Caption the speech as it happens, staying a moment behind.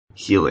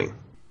Healing.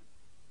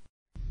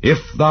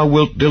 If thou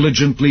wilt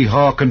diligently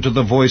hearken to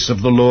the voice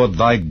of the Lord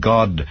thy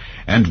God,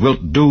 and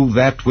wilt do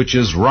that which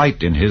is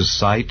right in his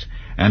sight,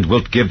 and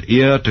wilt give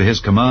ear to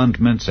his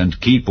commandments, and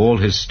keep all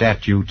his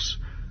statutes,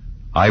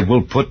 I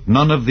will put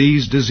none of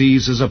these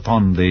diseases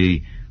upon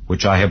thee,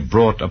 which I have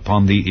brought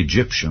upon the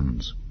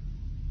Egyptians.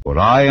 For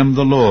I am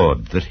the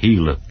Lord that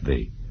healeth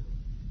thee.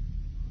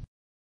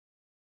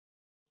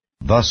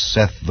 Thus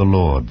saith the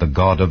Lord, the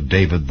God of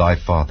David thy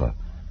father,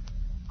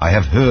 I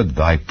have heard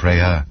thy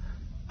prayer,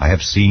 I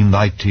have seen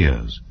thy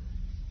tears.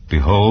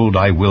 Behold,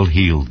 I will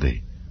heal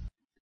thee.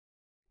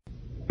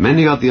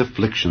 Many are the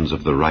afflictions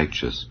of the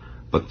righteous,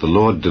 but the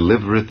Lord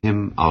delivereth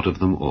him out of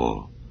them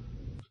all.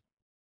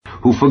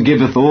 Who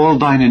forgiveth all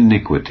thine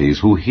iniquities,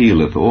 who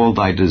healeth all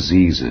thy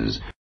diseases.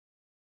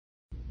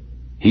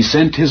 He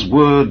sent his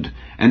word,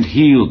 and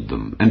healed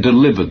them, and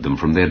delivered them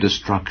from their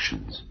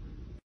destructions.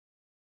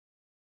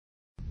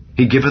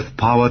 He giveth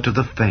power to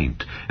the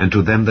faint, and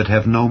to them that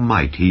have no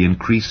might he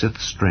increaseth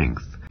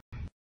strength.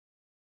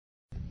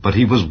 But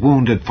he was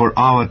wounded for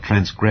our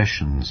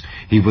transgressions,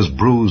 he was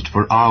bruised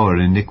for our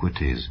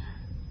iniquities.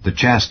 The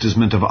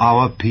chastisement of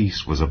our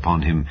peace was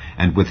upon him,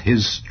 and with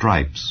his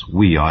stripes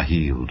we are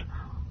healed.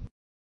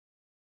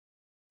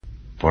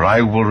 For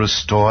I will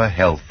restore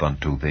health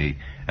unto thee,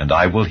 and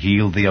I will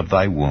heal thee of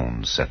thy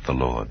wounds, saith the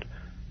Lord.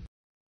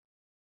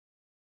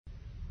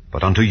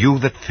 But unto you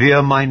that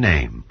fear my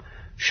name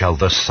shall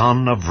the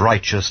Son of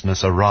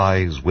Righteousness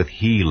arise with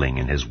healing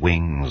in his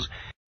wings.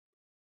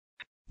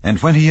 And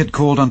when he had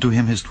called unto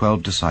him his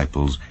 12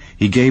 disciples,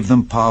 he gave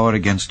them power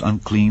against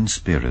unclean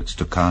spirits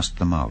to cast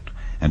them out,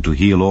 and to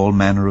heal all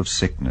manner of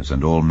sickness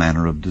and all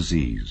manner of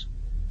disease.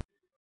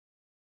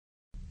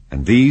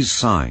 And these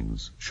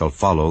signs shall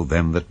follow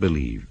them that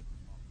believe.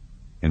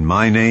 In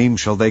my name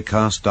shall they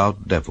cast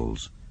out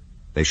devils.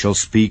 They shall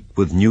speak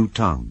with new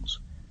tongues.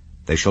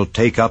 They shall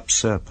take up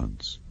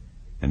serpents.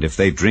 And if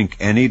they drink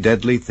any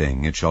deadly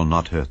thing, it shall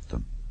not hurt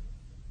them.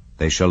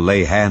 They shall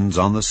lay hands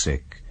on the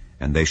sick,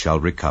 and they shall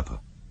recover.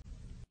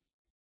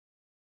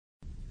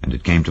 And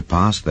it came to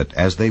pass that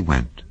as they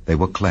went, they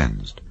were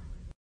cleansed.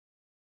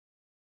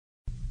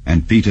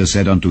 And Peter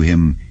said unto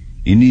him,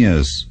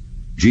 Aeneas,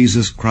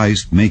 Jesus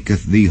Christ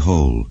maketh thee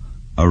whole.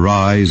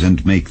 Arise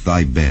and make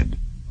thy bed.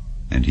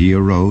 And he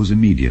arose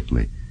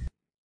immediately.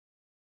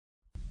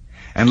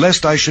 And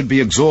lest I should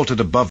be exalted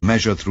above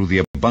measure through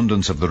the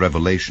abundance of the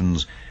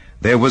revelations,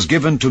 there was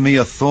given to me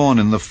a thorn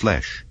in the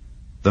flesh,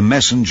 the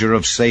messenger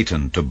of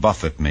Satan, to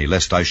buffet me,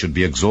 lest I should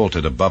be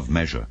exalted above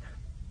measure.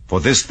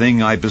 For this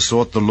thing I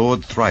besought the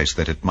Lord thrice,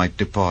 that it might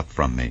depart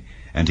from me.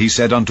 And he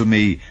said unto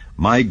me,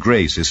 My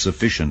grace is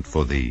sufficient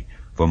for thee,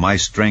 for my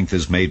strength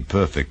is made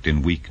perfect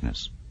in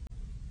weakness.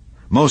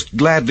 Most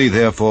gladly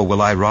therefore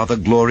will I rather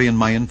glory in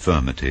my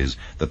infirmities,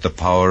 that the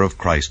power of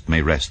Christ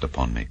may rest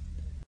upon me.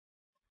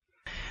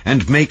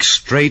 And make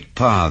straight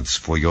paths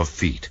for your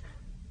feet,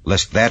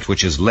 lest that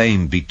which is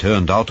lame be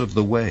turned out of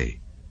the way,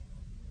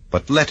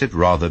 but let it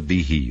rather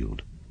be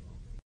healed.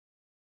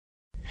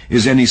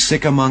 Is any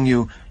sick among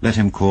you? Let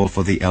him call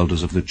for the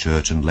elders of the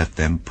church, and let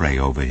them pray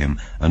over him,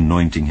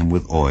 anointing him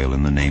with oil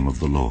in the name of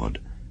the Lord.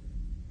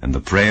 And the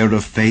prayer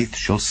of faith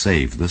shall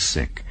save the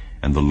sick,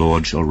 and the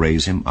Lord shall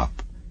raise him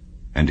up.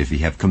 And if he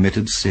have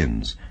committed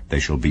sins, they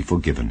shall be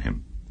forgiven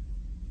him.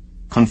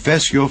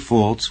 Confess your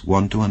faults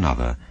one to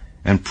another,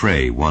 and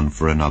pray one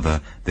for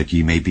another, that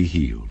ye may be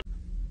healed.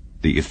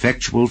 The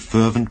effectual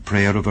fervent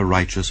prayer of a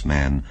righteous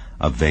man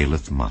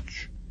availeth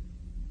much.